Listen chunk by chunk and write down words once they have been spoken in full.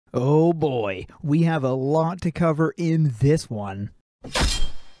Oh boy, we have a lot to cover in this one.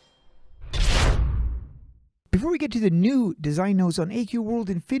 Before we get to the new design notes on AQ World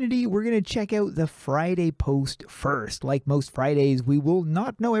Infinity, we're going to check out the Friday post first. Like most Fridays, we will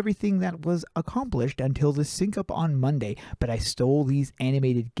not know everything that was accomplished until the sync up on Monday, but I stole these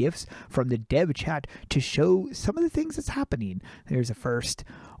animated GIFs from the dev chat to show some of the things that's happening. There's a first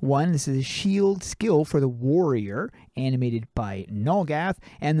one. This is a shield skill for the warrior, animated by Nolgath,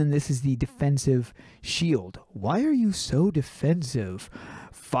 and then this is the defensive shield. Why are you so defensive?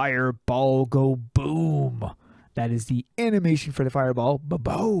 Fireball go boom. That is the animation for the fireball.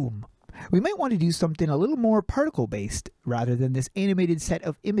 Ba-boom. We might want to do something a little more particle-based rather than this animated set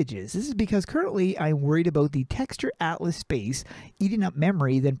of images. This is because currently I'm worried about the texture atlas space eating up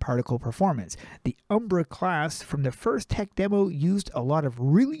memory than particle performance. The Umbra class from the first tech demo used a lot of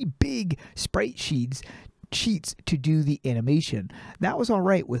really big sprite sheets to do the animation. That was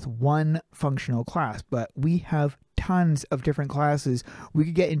alright with one functional class, but we have tons of different classes. We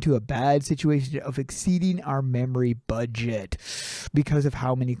could get into a bad situation of exceeding our memory budget because of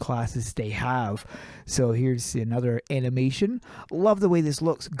how many classes they have. So here's another animation. Love the way this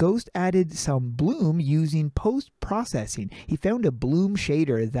looks. Ghost added some bloom using post-processing. He found a bloom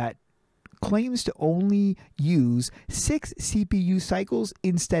shader that claims to only use 6 CPU cycles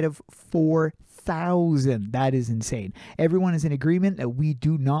instead of 4,000. That is insane. Everyone is in agreement that we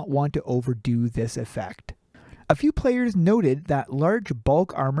do not want to overdo this effect. A few players noted that large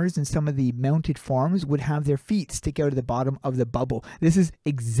bulk armors in some of the mounted forms would have their feet stick out of the bottom of the bubble. This is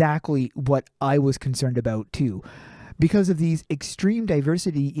exactly what I was concerned about too. Because of these extreme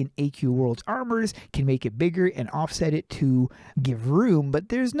diversity in AQ World's armors can make it bigger and offset it to give room, but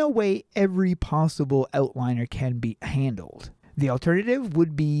there's no way every possible outliner can be handled. The alternative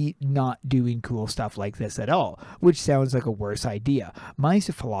would be not doing cool stuff like this at all, which sounds like a worse idea. My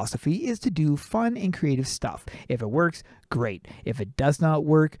philosophy is to do fun and creative stuff. If it works, great. If it does not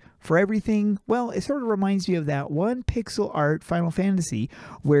work for everything, well, it sort of reminds me of that one pixel art Final Fantasy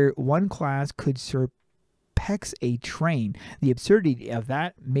where one class could surpass a train. The absurdity of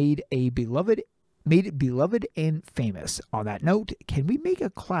that made it beloved and famous. On that note, can we make a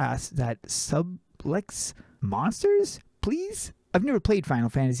class that sublects monsters? Please? I've never played Final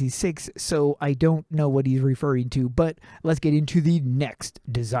Fantasy VI, so I don't know what he's referring to, but let's get into the next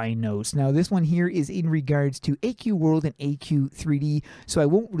design notes. Now, this one here is in regards to AQ World and AQ 3D, so I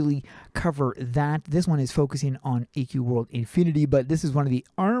won't really cover that. This one is focusing on AQ World Infinity, but this is one of the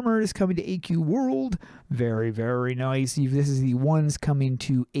armors coming to AQ World. Very, very nice. This is the ones coming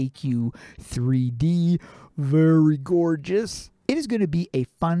to AQ 3D. Very gorgeous. It is going to be a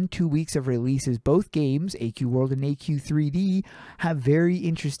fun 2 weeks of releases. Both games, AQ World and AQ 3D, have very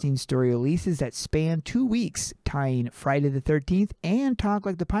interesting story releases that span 2 weeks, tying Friday the 13th and Talk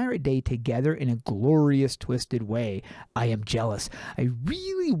Like the Pirate Day together in a glorious, twisted way. I am jealous. I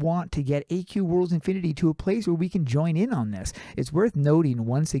really want to get AQ World's Infinity to a place where we can join in on this. It's worth noting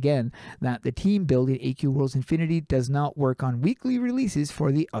once again that the team building AQ World's Infinity does not work on weekly releases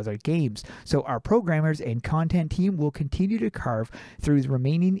for the other games, so our programmers and content team will continue to carve through the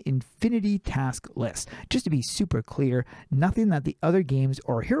remaining Infinity task list. Just to be super clear, nothing that the other games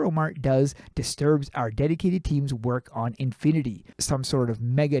or Hero Mart does disturbs our dedicated team's work on Infinity. Some sort of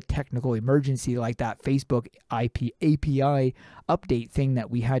mega technical emergency like that Facebook API update thing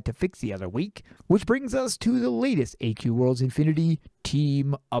that we had to fix the other week. Which brings us to the latest AQ World's Infinity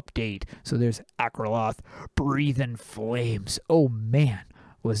team update. So there's Akraloth breathing flames. Oh man.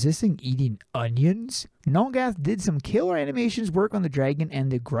 Was this thing eating onions? Nolgath did some killer animations work on the dragon and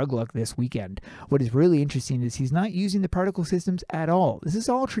the Grugluk this weekend. What is really interesting is he's not using the particle systems at all. This is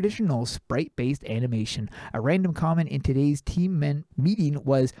all traditional sprite-based animation. A random comment in today's team meeting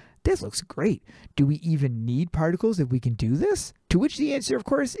was, "This looks great. Do we even need particles if we can do this?" To which the answer, of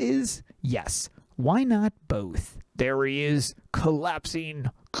course, is yes. Why not both? There he is, collapsing.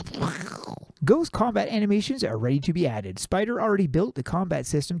 Ghost combat animations are ready to be added. Spider already built the combat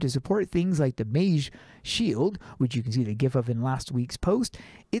system to support things like the mage shield, which you can see the gif of in last week's post.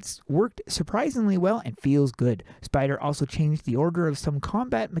 It's worked surprisingly well and feels good. Spider also changed the order of some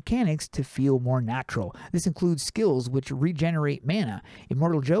combat mechanics to feel more natural. This includes skills which regenerate mana.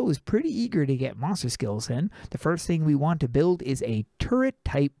 Immortal Joe is pretty eager to get monster skills in. The first thing we want to build is a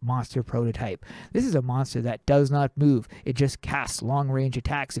turret-type monster prototype. This is a monster that does not move. It just casts long-range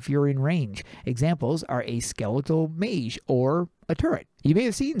attacks if you're in range. Examples are a skeletal mage or a turret. You may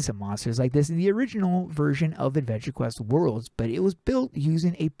have seen some monsters like this in the original version of Adventure Quest Worlds, but it was built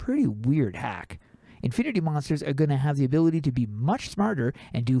using a pretty weird hack. Infinity monsters are going to have the ability to be much smarter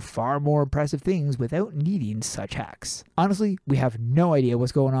and do far more impressive things without needing such hacks. Honestly, we have no idea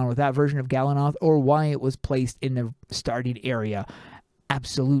what's going on with that version of Galanoth or why it was placed in the starting area.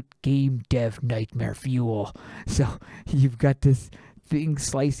 Absolute game dev nightmare fuel. So you've got this thing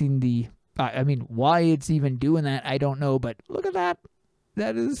slicing the... why it's even doing that, I don't know, but look at that.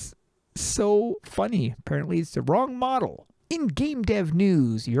 That is so funny. Apparently it's the wrong model. In game dev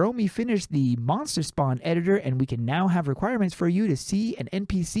news, Yomi finished the monster spawn editor and we can now have requirements for you to see an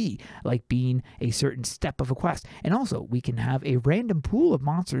NPC, like being a certain step of a quest. And also, we can have a random pool of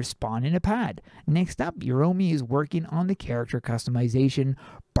monsters spawn in a pad. Next up, Yomi is working on the character customization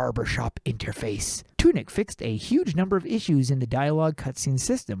barbershop interface. Tunic fixed a huge number of issues in the dialogue cutscene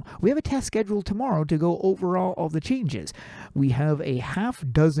system. We have a test scheduled tomorrow to go over all the changes. We have a half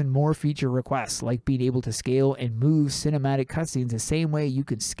dozen more feature requests, like being able to scale and move cinematic cutscenes the same way you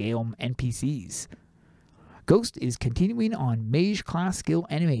could scale NPCs. Ghost is continuing on Mage class skill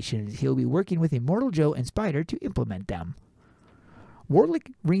animations. He'll be working with Immortal Joe and Spider to implement them.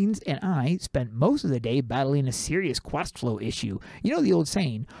 Warlick, Reens, and I spent most of the day battling a serious quest flow issue. You know the old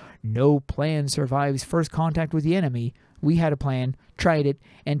saying, no plan survives first contact with the enemy. We had a plan, tried it,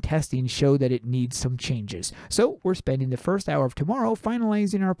 and testing showed that it needs some changes. So we're spending the first hour of tomorrow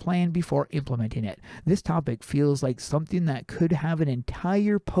finalizing our plan before implementing it. This topic feels like something that could have an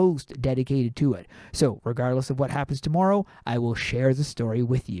entire post dedicated to it. So regardless of what happens tomorrow, I will share the story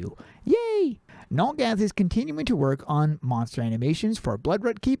with you. Yay! Nolgath is continuing to work on monster animations for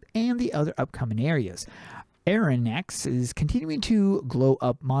Bloodrut Keep and the other upcoming areas. Aranex is continuing to glow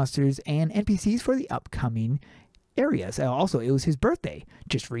up monsters and NPCs for the upcoming areas. Also, it was his birthday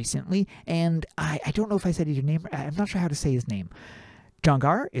just recently, and I don't know if I said his name. I'm not sure how to say his name.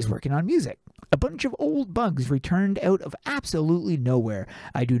 Jongar is working on music. A bunch of old bugs returned out of absolutely nowhere.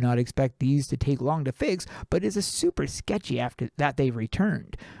 I do not expect these to take long to fix, but it's a super sketchy after that they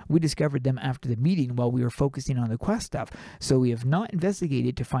returned. We discovered them after the meeting while we were focusing on the quest stuff, so we have not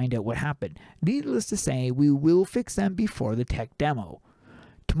investigated to find out what happened. Needless to say, we will fix them before the tech demo.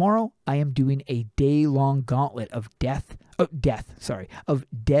 Tomorrow, I am doing a day-long gauntlet of dev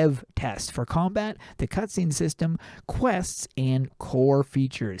tests for combat, the cutscene system, quests, and core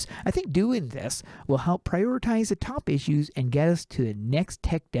features. I think doing this will help prioritize the top issues and get us to the next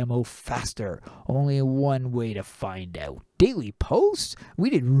tech demo faster. Only one way to find out. Daily posts?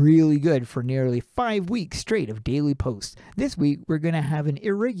 We did really good for nearly 5 weeks straight of daily posts. This week, we're going to have an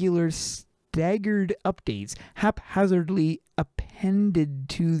irregular staggered updates haphazardly appended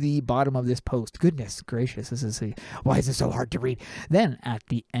to the bottom of this post. Goodness gracious, why is it so hard to read? Then at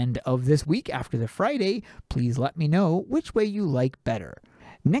the end of this week, after the Friday, please let me know which way you like better.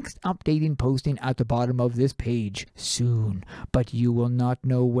 Next updating posting at the bottom of this page soon, but you will not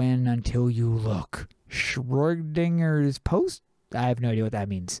know when until you look. Schrodinger's post? I have no idea what that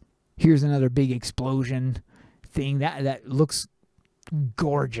means. Here's another big explosion thing that looks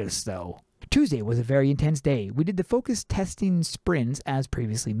gorgeous though. Tuesday was a very intense day. We did the focus testing sprints as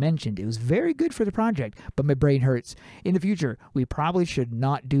previously mentioned. It was very good for the project, but my brain hurts. In the future, we probably should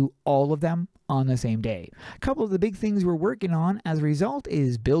not do all of them on the same day. A couple of the big things we're working on as a result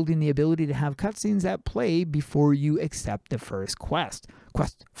is building the ability to have cutscenes that play before you accept the first quest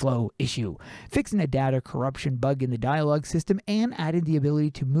flow issue, fixing a data corruption bug in the dialogue system, and adding the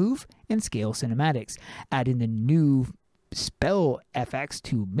ability to move and scale cinematics, adding the new spell FX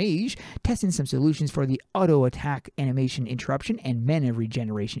to Mage, testing some solutions for the auto attack animation interruption and mana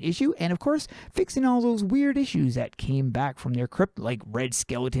regeneration issue, and of course fixing all those weird issues that came back from their crypt like red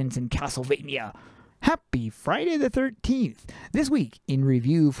skeletons in Castlevania. Happy Friday the 13th! This week in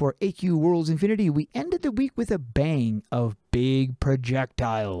review for AQ Worlds Infinity, we ended the week with a bang of big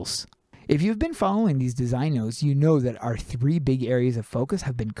projectiles. If you've been following these design notes, you know that our 3 big areas of focus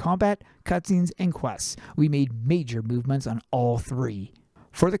have been combat, cutscenes, and quests. We made major movements on all 3.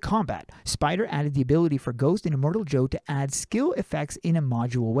 For the combat, Spider added the ability for Ghost and Immortal Joe to add skill effects in a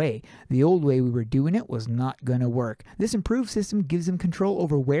modular way. The old way we were doing it was not gonna work. This improved system gives them control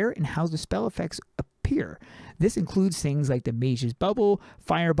over where and how the spell effects appear. This includes things like the Mage's Bubble,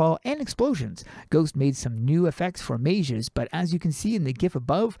 Fireball, and Explosions. Ghost made some new effects for Mages, but as you can see in the GIF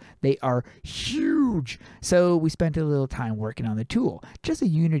above, they are huge. So we spent a little time working on the tool. Just a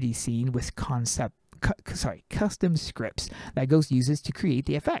Unity scene with custom scripts that Ghost uses to create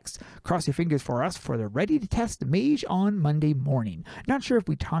the effects. Cross your fingers for us for the ready-to-test mage on Monday morning. Not sure if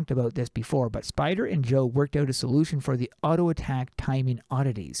we talked about this before, but Spider and Joe worked out a solution for the auto-attack timing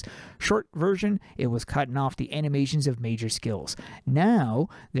oddities. Short version, it was cutting off the animations of major skills. Now,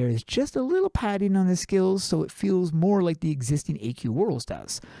 there is just a little padding on the skills so it feels more like the existing AQ Worlds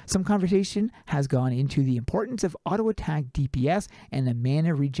does. Some conversation has gone into the importance of auto-attack DPS and the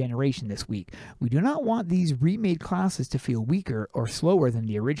mana regeneration this week. We do not want these remade classes to feel weaker or slower than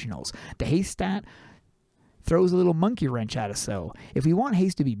the originals. The haste stat throws a little monkey wrench at us though. If we want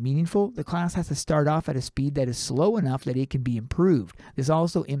haste to be meaningful, the class has to start off at a speed that is slow enough that it can be improved. This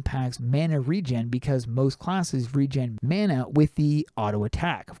also impacts mana regen because most classes regen mana with the auto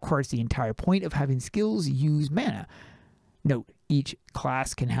attack. Of course, the entire point of having skills use mana. Note, each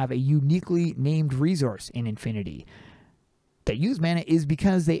class can have a uniquely named resource in Infinity that use mana is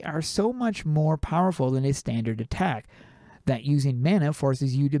because they are so much more powerful than a standard attack that using mana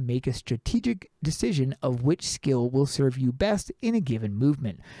forces you to make a strategic decision of which skill will serve you best in a given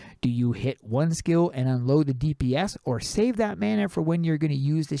movement. Do you hit one skill and unload the DPS, or save that mana for when you're going to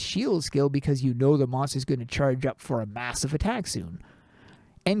use the shield skill because you know the monster is going to charge up for a massive attack soon?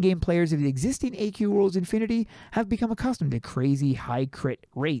 Endgame players of the existing AQ Worlds Infinity have become accustomed to crazy high crit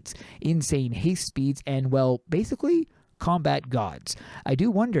rates, insane haste speeds, and, well, basically combat gods. I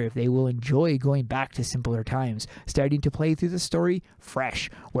do wonder if they will enjoy going back to simpler times, starting to play through the story fresh,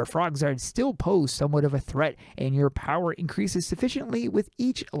 where Frogzard still pose somewhat of a threat and your power increases sufficiently with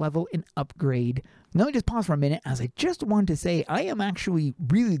each level and upgrade. Now let me just pause for a minute, as I just wanted to say I am actually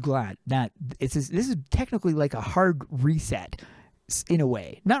really glad that this is technically like a hard reset in a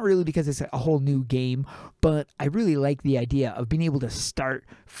way. Not really because it's a whole new game, but I really like the idea of being able to start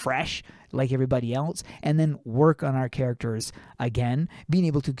fresh like everybody else and then work on our characters again, being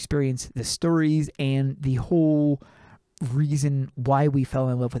able to experience the stories and the whole reason why we fell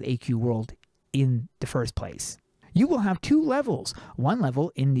in love with AQ World in the first place. You will have 2 levels, one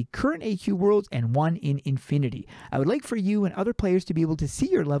level in the current AQ Worlds and one in Infinity. I would like for you and other players to be able to see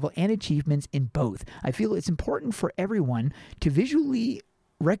your level and achievements in both. I feel it's important for everyone to visually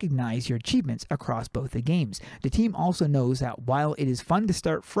recognize your achievements across both the games. The team also knows that while it is fun to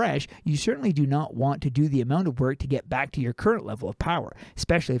start fresh, you certainly do not want to do the amount of work to get back to your current level of power,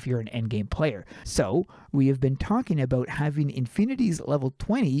 especially if you're an endgame player. So, we have been talking about having Infinity's level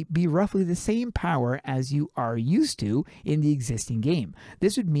 20 be roughly the same power as you are used to in the existing game.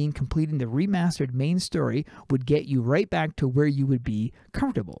 This would mean completing the remastered main story would get you right back to where you would be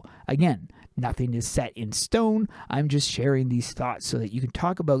comfortable. Again, nothing is set in stone. I'm just sharing these thoughts so that you can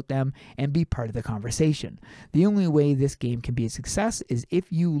talk about them and be part of the conversation. The only way this game can be a success is if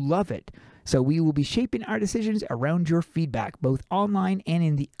you love it. So we will be shaping our decisions around your feedback, both online and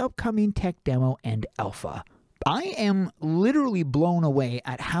in the upcoming tech demo and alpha. I am literally blown away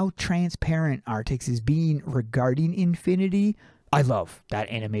at how transparent Artix is being regarding Infinity. I love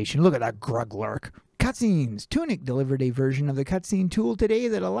that animation. Look at that grug lurk. Cutscenes. Tunic delivered a version of the cutscene tool today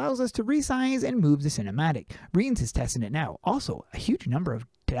that allows us to resize and move the cinematic. Reens is testing it now. Also, a huge number of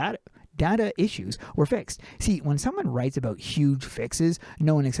data issues were fixed. See, when someone writes about huge fixes,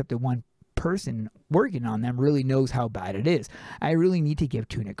 no one except the one person working on them really knows how bad it is. I really need to give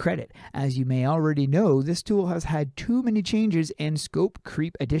Tunic credit. As you may already know, this tool has had too many changes and scope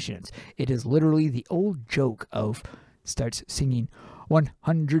creep additions. It is literally the old joke of starts singing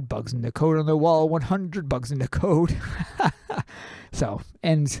 100 bugs in the code on the wall, 100 bugs in the code. So,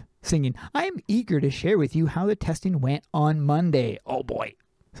 ends singing, I am eager to share with you how the testing went on Monday. Oh boy.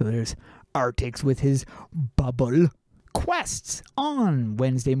 So there's Artix with his bubble. Quests. On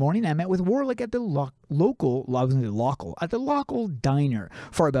Wednesday morning, I met with Warlick at the local diner.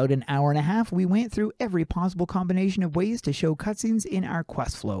 For about an hour and a half, we went through every possible combination of ways to show cutscenes in our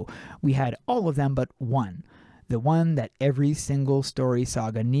quest flow. We had all of them but one. The one that every single story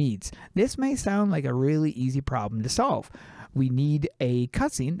saga needs. This may sound like a really easy problem to solve. We need a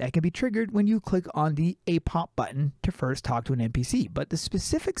cutscene that can be triggered when you click on the APOP button to first talk to an NPC. But the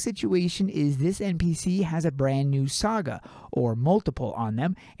specific situation is this NPC has a brand new saga, or multiple on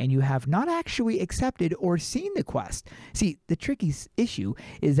them, and you have not actually accepted or seen the quest. See, the tricky issue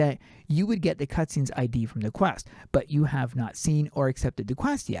is that you would get the cutscene's ID from the quest, but you have not seen or accepted the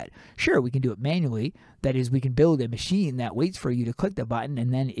quest yet. Sure, we can do it manually. That is, we can build a machine that waits for you to click the button,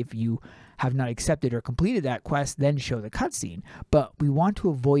 and then if you have not accepted or completed that quest, then show the cutscene. cutscene, but we want to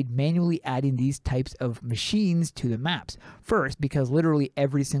avoid manually adding these types of machines to the maps. First, because literally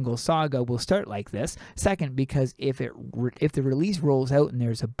every single saga will start like this. Second, because if the release rolls out and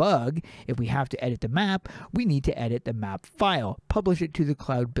there's a bug, if we have to edit the map, we need to edit the map file, publish it to the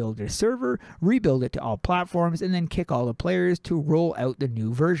Cloud Builder server, rebuild it to all platforms, and then kick all the players to roll out the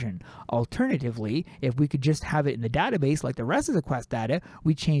new version. Alternatively, if we could just have it in the database like the rest of the quest data,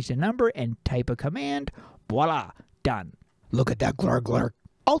 we change the number and type a command, voila, done. Look at that glurg glurg.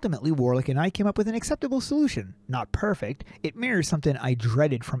 Ultimately, Warlick and I came up with an acceptable solution. Not perfect, it mirrors something I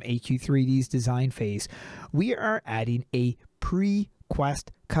dreaded from AQ3D's design phase. We are adding a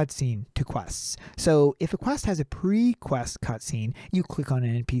pre-quest cutscene to quests. So if a quest has a pre-quest cutscene, you click on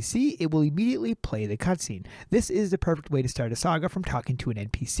an NPC, it will immediately play the cutscene. This is the perfect way to start a saga from talking to an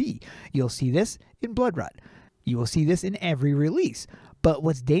NPC. You'll see this in Bloodrut. You will see this in every release. But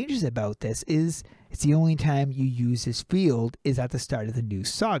what's dangerous about this is it's the only time you use this field is at the start of the new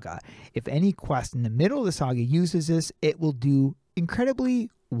saga. If any quest in the middle of the saga uses this, it will do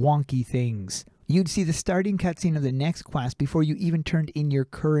incredibly wonky things. You'd see the starting cutscene of the next quest before you even turned in your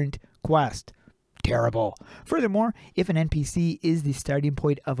current quest. Terrible. Furthermore, if an NPC is the starting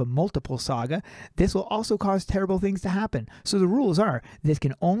point of a multiple saga, this will also cause terrible things to happen. So the rules are, this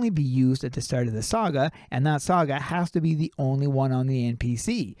can only be used at the start of the saga, and that saga has to be the only one on the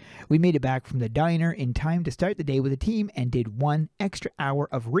NPC. We made it back from the diner in time to start the day with the team and did 1 extra hour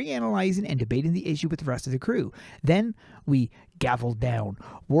of reanalyzing and debating the issue with the rest of the crew. Then we gavelled down.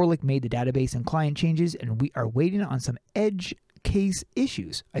 Warlick made the database and client changes, and we are waiting on some edge case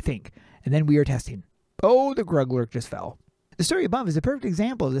issues, I think. And then we are testing. Oh, the Gruglurk just fell. The story above is a perfect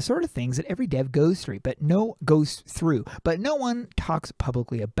example of the sort of things that every dev goes through, but no one talks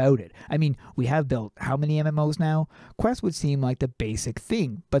publicly about it. I mean, we have built how many MMOs now? Quests would seem like the basic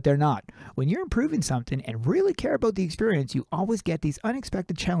thing, but they're not. When you're improving something and really care about the experience, you always get these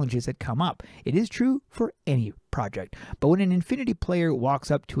unexpected challenges that come up. It is true for any project. But when an Infinity player walks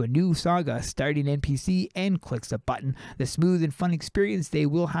up to a new saga starting NPC and clicks a button, the smooth and fun experience they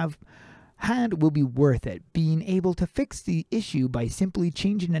will have had will be worth it. Being able to fix the issue by simply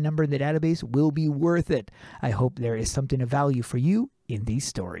changing a number in the database will be worth it. I hope there is something of value for you in these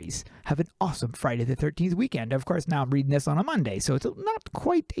stories. Have an awesome Friday the 13th weekend. Of course, now I'm reading this on a Monday, so it's not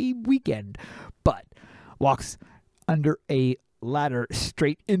quite a weekend, but walks under a ladder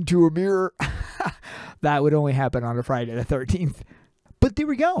straight into a mirror. That would only happen on a Friday the 13th. But there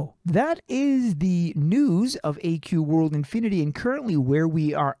we go. That is the news of AQ World Infinity and currently where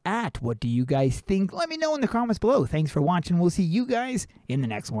we are at. What do you guys think? Let me know in the comments below. Thanks for watching. We'll see you guys in the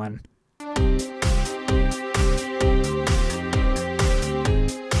next one.